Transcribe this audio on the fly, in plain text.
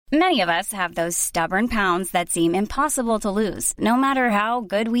Many of us have those stubborn pounds that seem impossible to lose, no matter how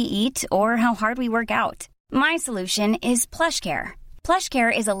good we eat or how hard we work out. My solution is PlushCare.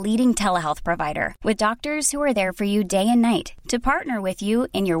 PlushCare is a leading telehealth provider with doctors who are there for you day and night to partner with you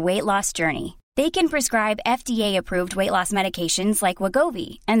in your weight loss journey. They can prescribe FDA-approved weight loss medications like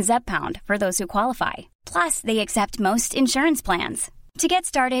Wegovy and Zepbound for those who qualify. Plus, they accept most insurance plans. To get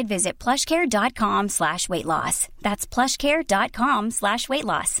started, visit plushcare.com/weightloss. That's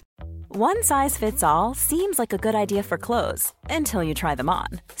plushcare.com/weightloss. One size fits all seems like a good idea for clothes until you try them on.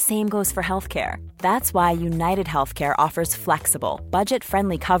 Same goes for healthcare. That's why United Healthcare offers flexible,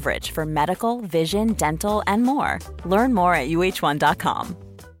 budget-friendly coverage for medical, vision, dental, and more. Learn more at uh1.com.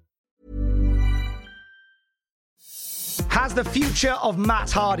 Has the future of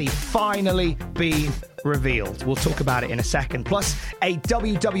Matt Hardy finally been revealed? We'll talk about it in a second. Plus, a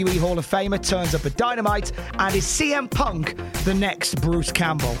WWE Hall of Famer turns up at Dynamite, and is CM Punk the next Bruce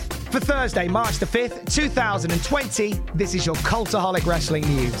Campbell? For Thursday, March the 5th, 2020, this is your Cultaholic Wrestling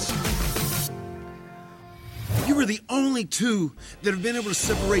News. You were the only two that have been able to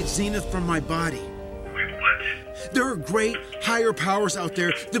separate Zenith from my body. Wait, what? There are great, higher powers out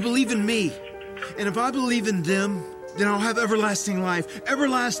there that believe in me. And if I believe in them, then I'll have everlasting life,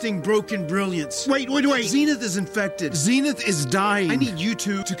 everlasting broken brilliance. Wait. Zenith is infected. Zenith is dying. I need you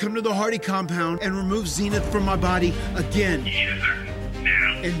two to come to the Hardy compound and remove Zenith from my body again. Yes, sir.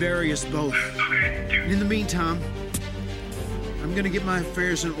 Now. And bury us both. Okay, do And in the meantime, I'm gonna get my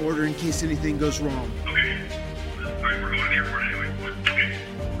affairs in order in case anything goes wrong. Okay. All right, we're going to the airport anyway. Okay.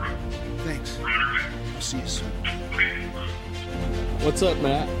 Thanks. We're on our way. I'll see you soon. Okay. What's up,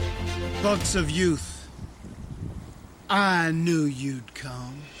 Matt? Bucks of youth. I knew you'd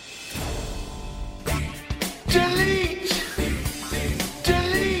come. Delete!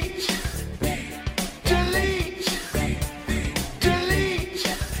 Delete! Delete! Delete!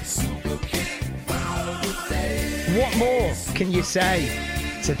 What more can you say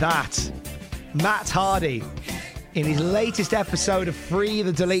to that? Matt Hardy, in his latest episode of Free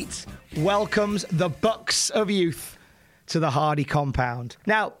the Delete, welcomes the Bucks of Youth to the Hardy compound.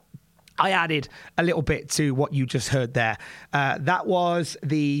 Now, I added a little bit to what you just heard there. That was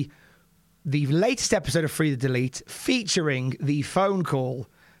the latest episode of Free the Delete, featuring the phone call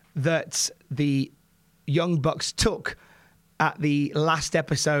that the Young Bucks took at the last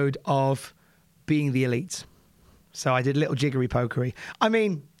episode of Being the Elite. So I did a little jiggery pokery. I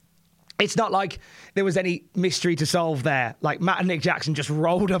mean, it's not like there was any mystery to solve there. Like Matt and Nick Jackson just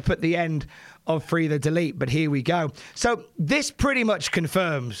rolled up at the end of Free the Delete, but here we go. So this pretty much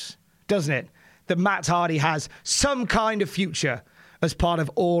confirms, doesn't it, that Matt Hardy has some kind of future as part of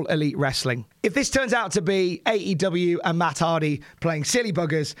All Elite Wrestling. If this turns out to be AEW and Matt Hardy playing silly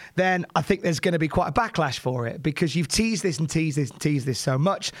buggers, then I think there's going to be quite a backlash for it, because you've teased this and teased this and teased this so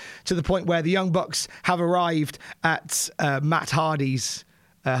much to the point where the Young Bucks have arrived at Matt Hardy's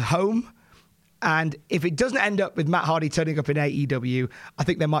home. And if it doesn't end up with Matt Hardy turning up in AEW, I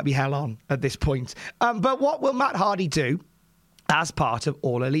think there might be hell on at this point. But what will Matt Hardy do as part of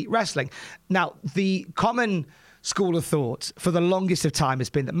All Elite Wrestling? Now, the common school of thought for the longest of time has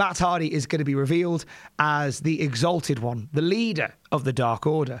been that Matt Hardy is going to be revealed as the Exalted One, the leader of the Dark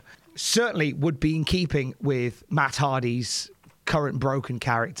Order. Certainly would be in keeping with Matt Hardy's current broken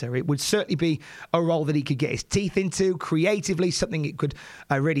character. It would certainly be a role that he could get his teeth into creatively, something that could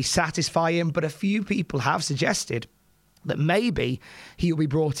really satisfy him. But a few people have suggested that maybe he'll be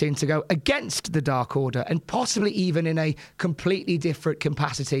brought in to go against the Dark Order, and possibly even in a completely different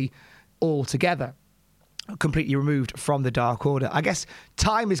capacity altogether, completely removed from the Dark Order. I guess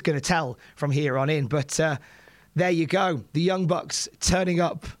time is going to tell from here on in, but there you go. The Young Bucks turning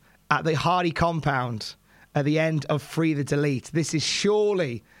up at the Hardy compound at the end of Free the Delete. This is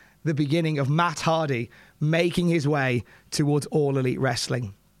surely the beginning of Matt Hardy making his way towards All Elite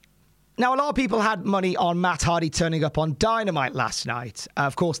Wrestling. Now, a lot of people had money on Matt Hardy turning up on Dynamite last night.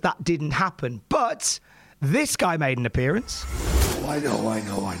 Of course, that didn't happen. But this guy made an appearance. Oh, I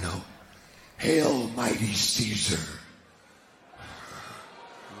know. Hail, mighty Caesar.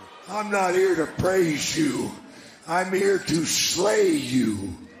 I'm not here to praise you. I'm here to slay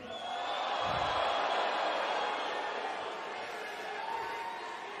you.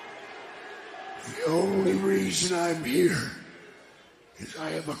 The only reason I'm here is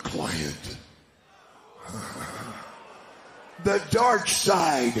I have a client. The dark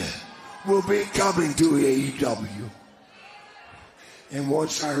side will be coming to AEW. And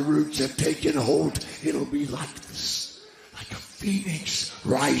once our roots have taken hold, it'll be like this, like a phoenix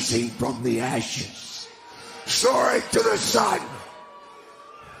rising from the ashes, soaring to the sun.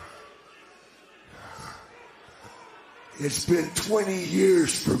 It's been 20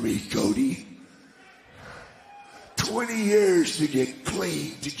 years for me, Cody. 20 years to get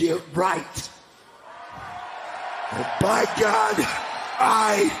clean, to get right. And by God,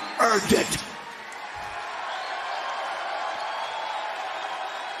 I earned it.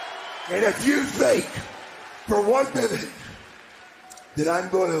 And if you think for 1 minute that I'm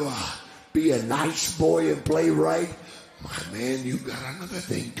going to be a nice boy and play right, my man, you got another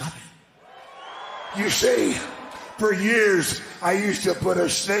thing coming. You see, for years, I used to put a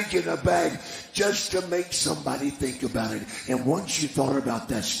snake in a bag just to make somebody think about it. And once you thought about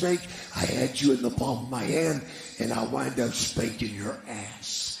that snake, I had you in the palm of my hand, and I wind up spanking your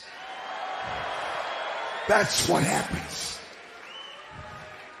ass. That's what happens.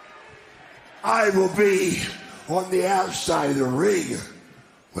 I will be on the outside of the ring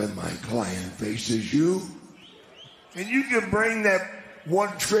when my client faces you. And you can bring that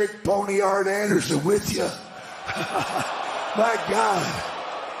one-trick pony Art Anderson with you. My God.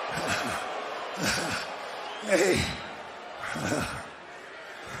 Hey.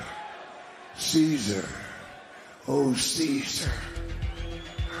 Caesar. Oh, Caesar.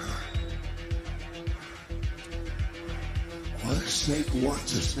 What a snake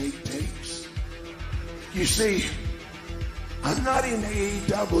wants, a snake takes. You see, I'm not in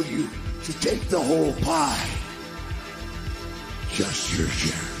AEW to take the whole pie. Just your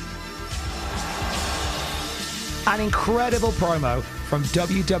share. An incredible promo from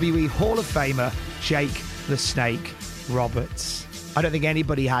WWE Hall of Famer Jake the Snake Roberts. I don't think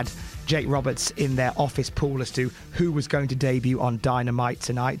anybody had Jake Roberts in their office pool as to who was going to debut on Dynamite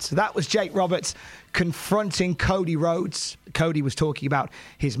tonight. So that was Jake Roberts confronting Cody Rhodes. Cody was talking about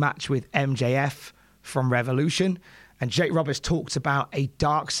his match with MJF from Revolution. And Jake Roberts talks about a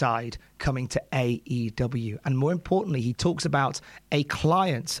dark side coming to AEW. And more importantly, he talks about a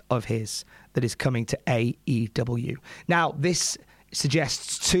client of his that is coming to AEW. Now, this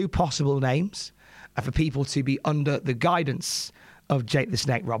suggests two possible names for people to be under the guidance of Jake the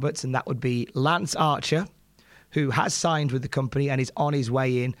Snake Roberts, and that would be Lance Archer, who has signed with the company and is on his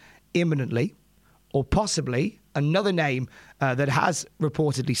way in imminently, or possibly another name that has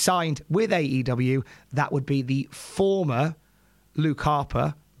reportedly signed with AEW. That would be the former Luke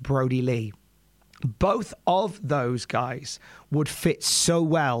Harper, Brody Lee. Both of those guys would fit so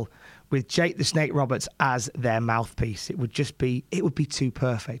well with Jake the Snake Roberts as their mouthpiece. It would be too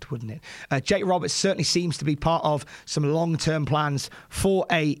perfect, wouldn't it? Jake Roberts certainly seems to be part of some long-term plans for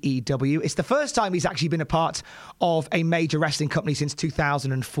AEW. It's the first time he's actually been a part of a major wrestling company since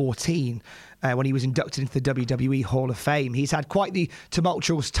 2014, when he was inducted into the WWE Hall of Fame. He's had quite the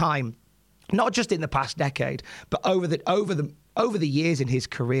tumultuous time, not just in the past decade, but over the years in his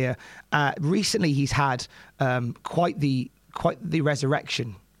career. Recently, he's had quite the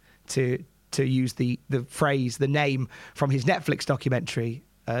resurrection, to use the phrase, the name from his Netflix documentary,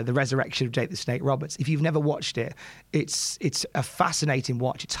 The Resurrection of Jake the Snake Roberts. If you've never watched it, it's a fascinating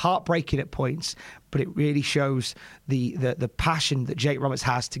watch. It's heartbreaking at points, but it really shows the passion that Jake Roberts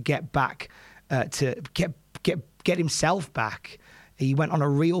has to get back, to get himself back. He went on a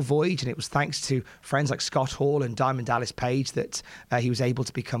real voyage, and it was thanks to friends like Scott Hall and Diamond Dallas Page that he was able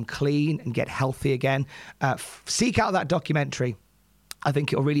to become clean and get healthy again. Seek out that documentary. I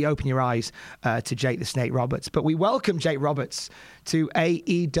think it'll really open your eyes to Jake the Snake Roberts. But we welcome Jake Roberts to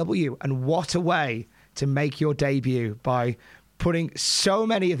AEW, and what a way to make your debut by putting so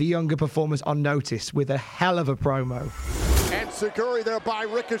many of the younger performers on notice with a hell of a promo. And Seguri there by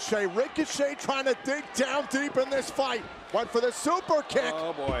Ricochet. Ricochet trying to dig down deep in this fight. Went for the super kick.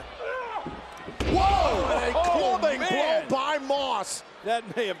 Oh, boy. Whoa! And a clubbing blow by Moss.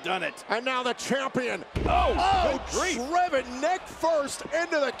 That may have done it. And now the champion. Oh, driven neck first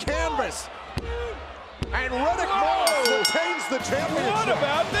into the canvas. And Riddick Moss retains the championship. What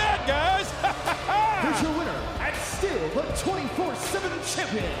about that, guys? Here's your winner, and still the 24/7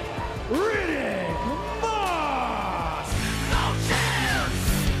 champion, Riddick Moss. No chance!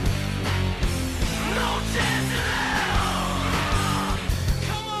 No chance at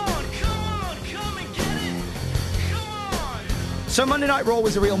all! Come and get it! Come on! So Monday Night Raw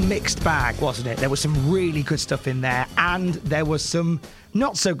was a real mixed bag, wasn't it? There was some really good stuff in there, and there was some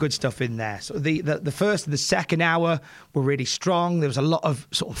not so good stuff in there. So the first and the second hour were really strong. There was a lot of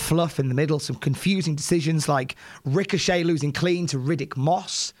sort of fluff in the middle, some confusing decisions like Ricochet losing clean to Riddick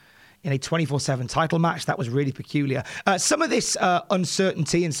Moss in a 24/7 title match. That was really peculiar. Some of this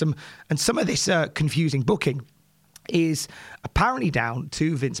uncertainty and some of this confusing booking is apparently down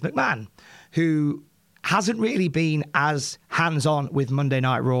to Vince McMahon, who hasn't really been as hands-on with Monday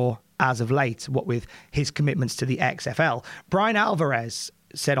Night Raw as of late, what with his commitments to the XFL. Brian Alvarez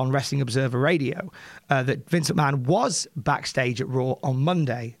said on Wrestling Observer Radio that Vince McMahon was backstage at Raw on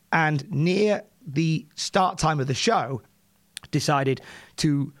Monday, and near the start time of the show decided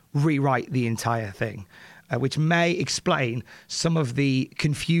to rewrite the entire thing, which may explain some of the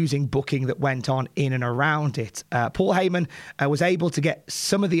confusing booking that went on in and around it. Paul Heyman was able to get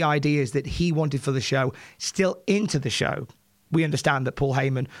some of the ideas that he wanted for the show still into the show. We understand that Paul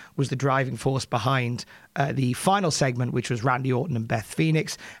Heyman was the driving force behind the final segment, which was Randy Orton and Beth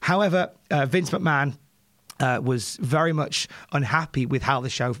Phoenix. However, Vince McMahon was very much unhappy with how the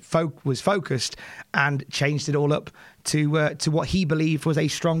show was focused and changed it all up to what he believed was a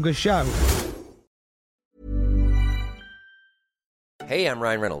stronger show. Hey, I'm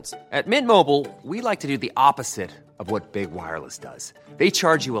Ryan Reynolds. At Mint Mobile, we like to do the opposite of what Big Wireless does. They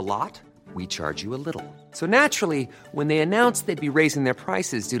charge you a lot. We charge you a little. So naturally, when they announced they'd be raising their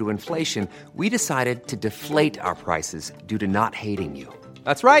prices due to inflation, we decided to deflate our prices due to not hating you.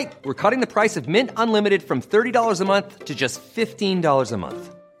 That's right. We're cutting the price of Mint Unlimited from $30 a month to just $15 a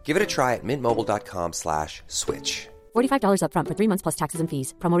month. Give it a try at mintmobile.com/switch. $45 up front for 3 months plus taxes and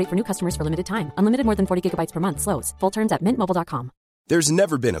fees. Promo rate for new customers for limited time. Unlimited more than 40 gigabytes per month. Slows full terms at mintmobile.com. There's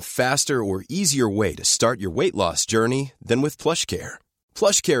never been a faster or easier way to start your weight loss journey than with PlushCare.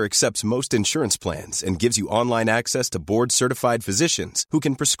 PlushCare accepts most insurance plans and gives you online access to board-certified physicians who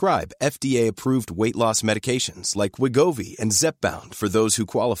can prescribe FDA-approved weight loss medications like Wegovy and Zepbound for those who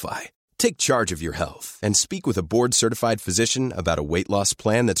qualify. Take charge of your health and speak with a board-certified physician about a weight loss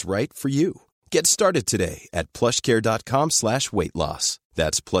plan that's right for you. Get started today at plushcare.com/weight loss.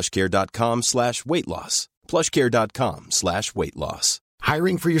 That's plushcare.com/weight loss. plushcare.com/weight loss.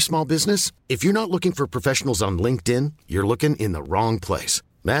 Hiring for your small business? If you're not looking for professionals on LinkedIn, you're looking in the wrong place.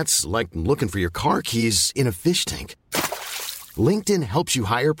 That's like looking for your car keys in a fish tank. LinkedIn helps you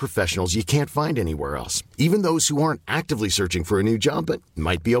hire professionals you can't find anywhere else, even those who aren't actively searching for a new job but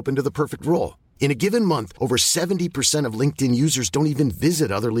might be open to the perfect role. In a given month, over 70% of LinkedIn users don't even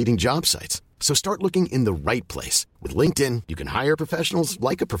visit other leading job sites. So start looking in the right place. With LinkedIn, you can hire professionals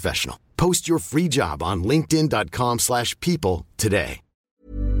like a professional. Post your free job on linkedin.com/people today.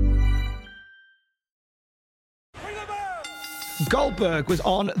 Goldberg was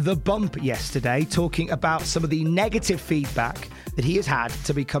on The Bump yesterday talking about some of the negative feedback that he has had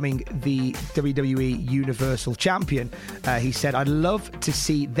to becoming the WWE Universal Champion. He said, I'd love to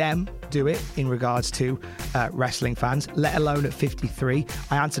see them do it in regards to wrestling fans, let alone at 53.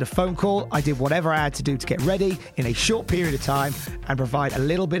 I answered a phone call. I did whatever I had to do to get ready in a short period of time and provide a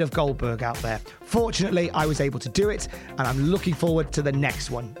little bit of Goldberg out there. Fortunately, I was able to do it, and I'm looking forward to the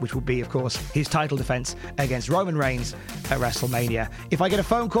next one, which will be, of course, his title defense against Roman Reigns at WrestleMania. If I get a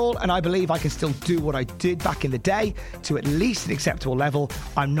phone call and I believe I can still do what I did back in the day to at least an acceptable level,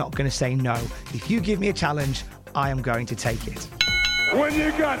 I'm not going to say no. If you give me a challenge, I am going to take it. When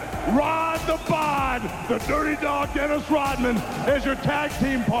you got Rod the Bod, the Dirty Dog Dennis Rodman, as your tag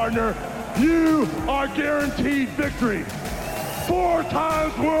team partner, you are guaranteed victory. 4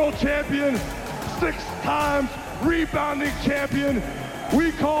 times world champion, 6 times rebounding champion.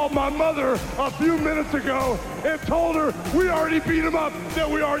 We called my mother a few minutes ago and told her we already beat him up,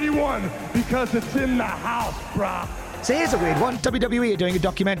 that we already won, because it's in the house, brah. So here's a weird one. WWE are doing a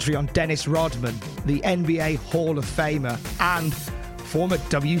documentary on Dennis Rodman, the NBA Hall of Famer, and former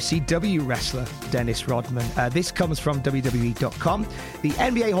WCW wrestler Dennis Rodman. This comes from WWE.com. The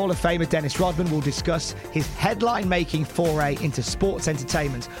NBA Hall of Famer Dennis Rodman will discuss his headline-making foray into sports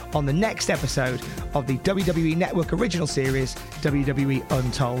entertainment on the next episode of the WWE Network original series, WWE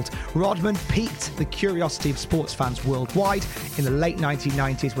Untold. Rodman piqued the curiosity of sports fans worldwide in the late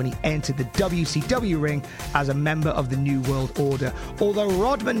 1990s when he entered the WCW ring as a member of the New World Order. Although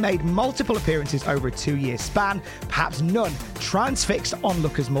Rodman made multiple appearances over a 2-year span, perhaps none transfixed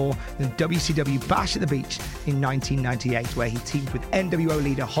onlookers more than WCW Bash at the Beach in 1998, where he teamed with NWO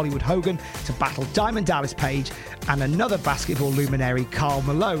leader Hollywood Hogan to battle Diamond Dallas Page and another basketball luminary, Karl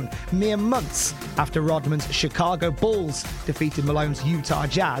Malone, mere months after Rodman's Chicago Bulls defeated Malone's Utah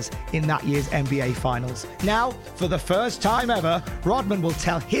Jazz in that year's NBA Finals. Now, for the first time ever, Rodman will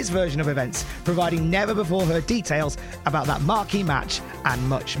tell his version of events, providing never-before-heard details about that marquee match and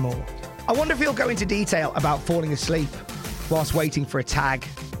much more. I wonder if he'll go into detail about falling asleep whilst waiting for a tag.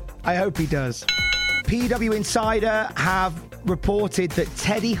 I hope he does. PW Insider have reported that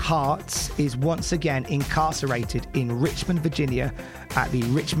Teddy Hart is once again incarcerated in Richmond, Virginia at the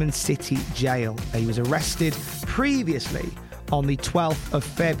Richmond City Jail. He was arrested previously on the 12th of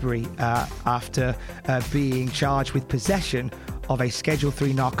February after being charged with possession of a Schedule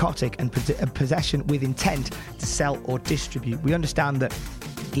III narcotic and possession with intent to sell or distribute. We understand that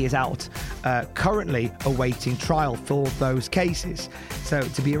He is out currently awaiting trial for those cases. So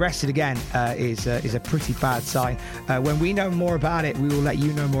to be arrested again is a pretty bad sign. When we know more about it, we will let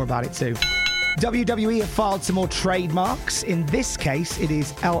you know more about it too. WWE have filed some more trademarks. In this case, it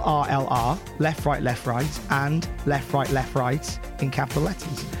is LRLR, left, right, and left, right in capital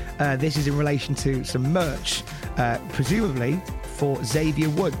letters. This is in relation to some merch, presumably for Xavier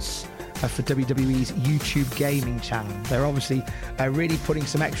Woods, for WWE's YouTube gaming channel. They're obviously really putting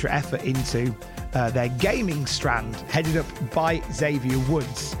some extra effort into their gaming strand, headed up by Xavier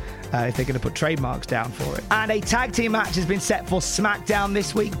Woods, if they're going to put trademarks down for it. And a tag team match has been set for SmackDown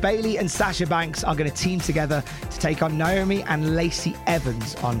this week. Bayley and Sasha Banks are going to team together to take on Naomi and Lacey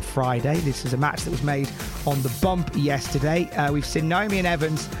Evans on Friday. This is a match that was made on the bump yesterday. We've seen Naomi and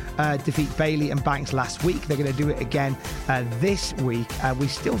Evans defeat Bayley and Banks last week. They're going to do it again this week. We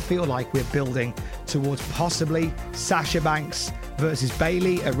still feel like we're building towards possibly Sasha Banks versus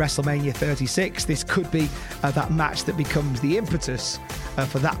Bayley at WrestleMania 36. This could be that match that becomes the impetus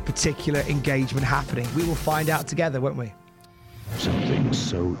for that particular engagement happening. We will find out together, won't we? Something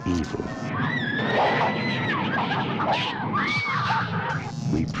so evil.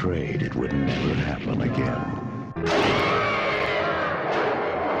 We prayed it would never happen again.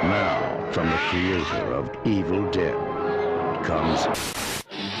 Now, from the creator of Evil Dead comes...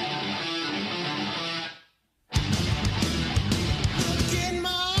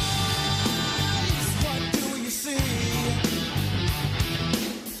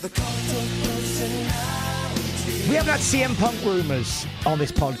 We haven't had CM Punk rumours on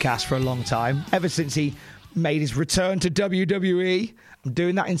this podcast for a long time, ever since he made his return to WWE. I'm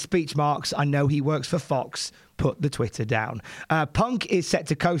doing that in speech marks. I know he works for Fox. Put the Twitter down. Punk is set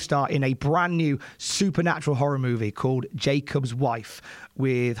to co-star in a brand new supernatural horror movie called Jacob's Wife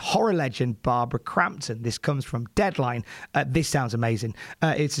with horror legend Barbara Crampton. This comes from Deadline. This sounds amazing.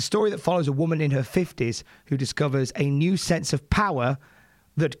 It's a story that follows a woman in her 50s who discovers a new sense of power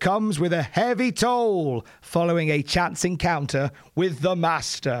that comes with a heavy toll following a chance encounter with the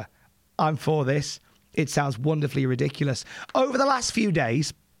Master. I'm for this. It sounds wonderfully ridiculous. Over the last few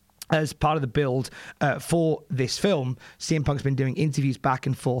days, as part of the build for this film, CM Punk's been doing interviews back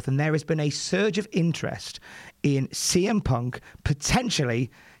and forth, and there has been a surge of interest in CM Punk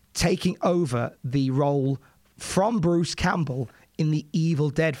potentially taking over the role from Bruce Campbell in the Evil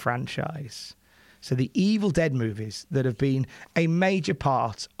Dead franchise. So the Evil Dead movies that have been a major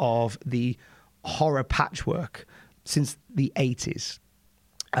part of the horror patchwork since the 80s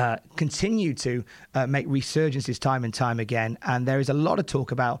continue to make resurgences time and time again. And there is a lot of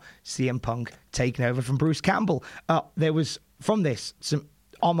talk about CM Punk taking over from Bruce Campbell. There was, from this, some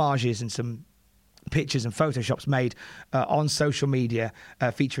homages and some pictures and photoshops made on social media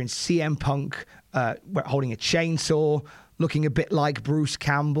featuring CM Punk holding a chainsaw, looking a bit like Bruce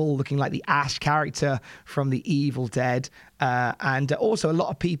Campbell, looking like the Ash character from the Evil Dead. And also a lot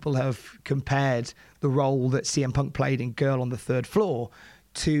of people have compared the role that CM Punk played in Girl on the Third Floor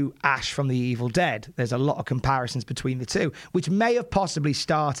to Ash from the Evil Dead. There's a lot of comparisons between the two, which may have possibly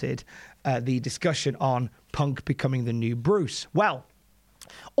started the discussion on Punk becoming the new Bruce. Well,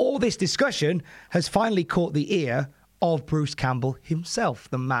 all this discussion has finally caught the ear of Bruce Campbell himself,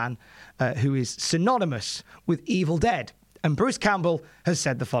 the man who is synonymous with Evil Dead. And Bruce Campbell has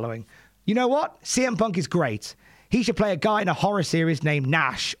said the following: you know what? CM Punk is great. He should play a guy in a horror series named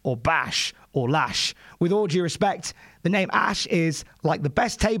Nash or Bash or Lash. With all due respect, the name Ash is like the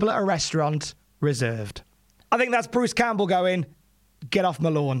best table at a restaurant, reserved. I think that's Bruce Campbell going, get off my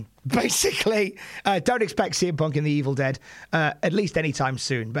lawn. Basically, don't expect CM Punk in the Evil Dead, at least anytime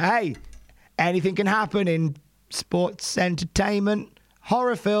soon. But hey, anything can happen in sports, entertainment,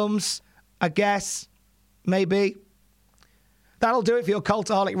 horror films, I guess, maybe. That'll do it for your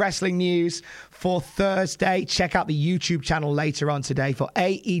Cultaholic Wrestling news for Thursday. Check out the YouTube channel later on today for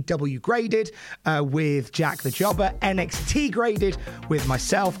AEW Graded with Jack the Jobber, NXT Graded with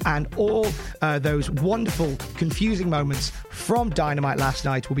myself, and all those wonderful, confusing moments from Dynamite last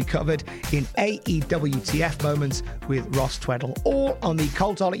night will be covered in AEWTF Moments with Ross Tweddle, all on the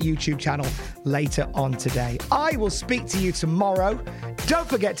Cultaholic YouTube channel later on today. I will speak to you tomorrow. Don't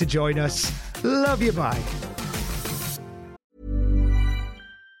forget to join us. Love you, bye.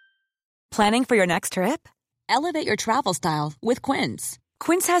 Planning for your next trip? Elevate your travel style with Quince.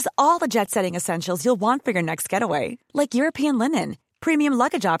 Quince has all the jet-setting essentials you'll want for your next getaway, like European linen, premium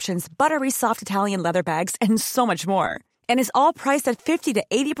luggage options, buttery soft Italian leather bags, and so much more. And is all priced at 50 to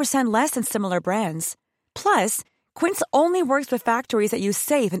 80% less than similar brands. Plus, Quince only works with factories that use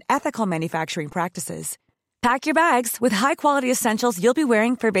safe and ethical manufacturing practices. Pack your bags with high-quality essentials you'll be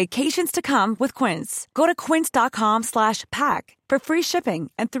wearing for vacations to come with Quince. Go to quince.com/pack for free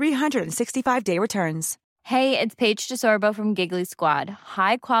shipping and 365-day returns. Hey, it's Paige DeSorbo from Giggly Squad.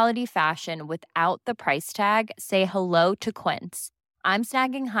 High quality fashion without the price tag. Say hello to Quince. I'm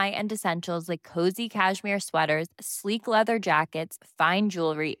snagging high-end essentials like cozy cashmere sweaters, sleek leather jackets, fine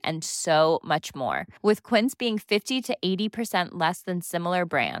jewelry, and so much more. With Quince being 50 to 80% less than similar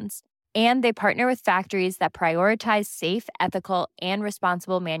brands. And they partner with factories that prioritize safe, ethical, and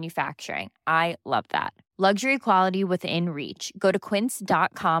responsible manufacturing. I love that. Luxury quality within reach. Go to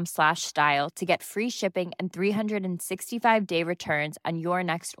quince.com/style to get free shipping and 365-day returns on your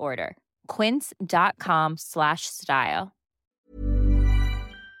next order. Quince.com/style.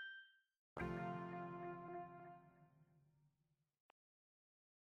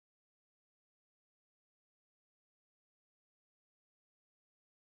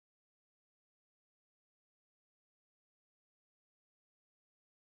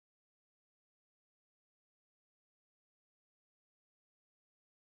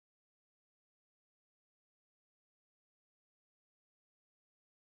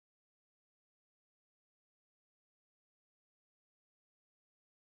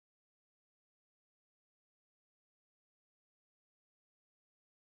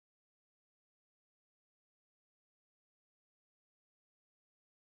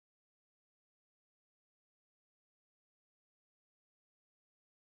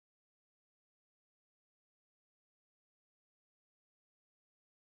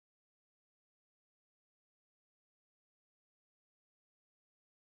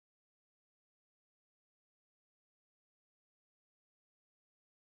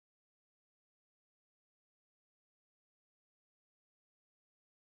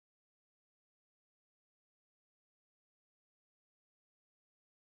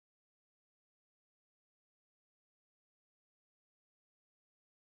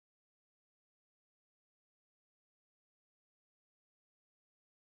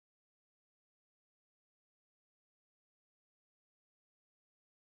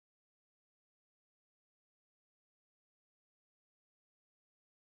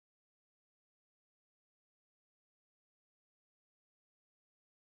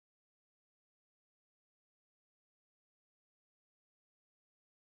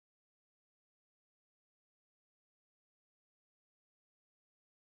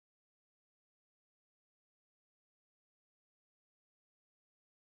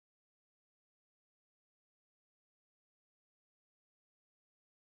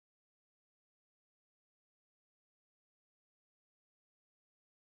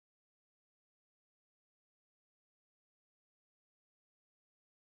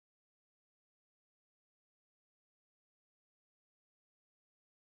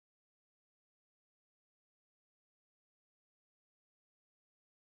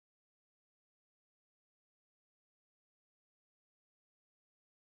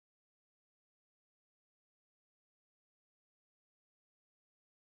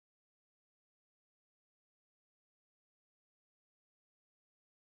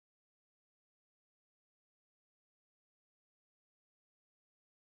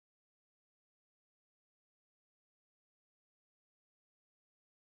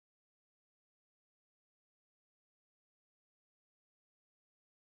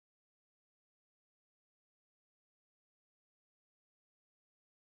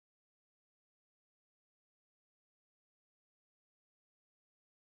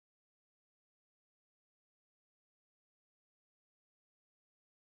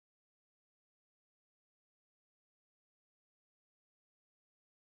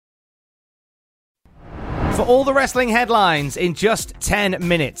 For all the wrestling headlines in just 10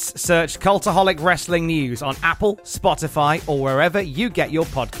 minutes, search Cultaholic Wrestling News on Apple, Spotify, or wherever you get your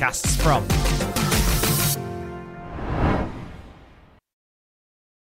podcasts from.